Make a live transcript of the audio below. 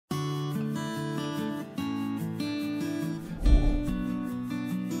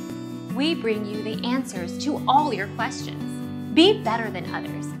we bring you the answers to all your questions. Be better than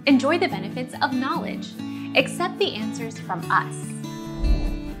others. Enjoy the benefits of knowledge. Accept the answers from us.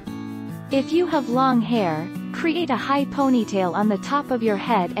 If you have long hair, create a high ponytail on the top of your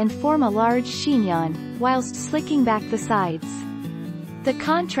head and form a large chignon, whilst slicking back the sides. The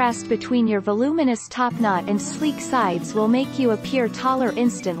contrast between your voluminous top knot and sleek sides will make you appear taller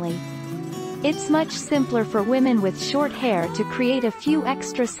instantly. It's much simpler for women with short hair to create a few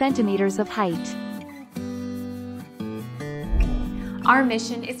extra centimeters of height. Our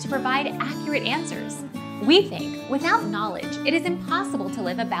mission is to provide accurate answers. We think without knowledge, it is impossible to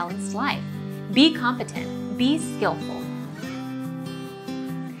live a balanced life. Be competent, be skillful.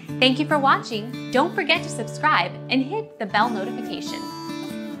 Thank you for watching. Don't forget to subscribe and hit the bell notification.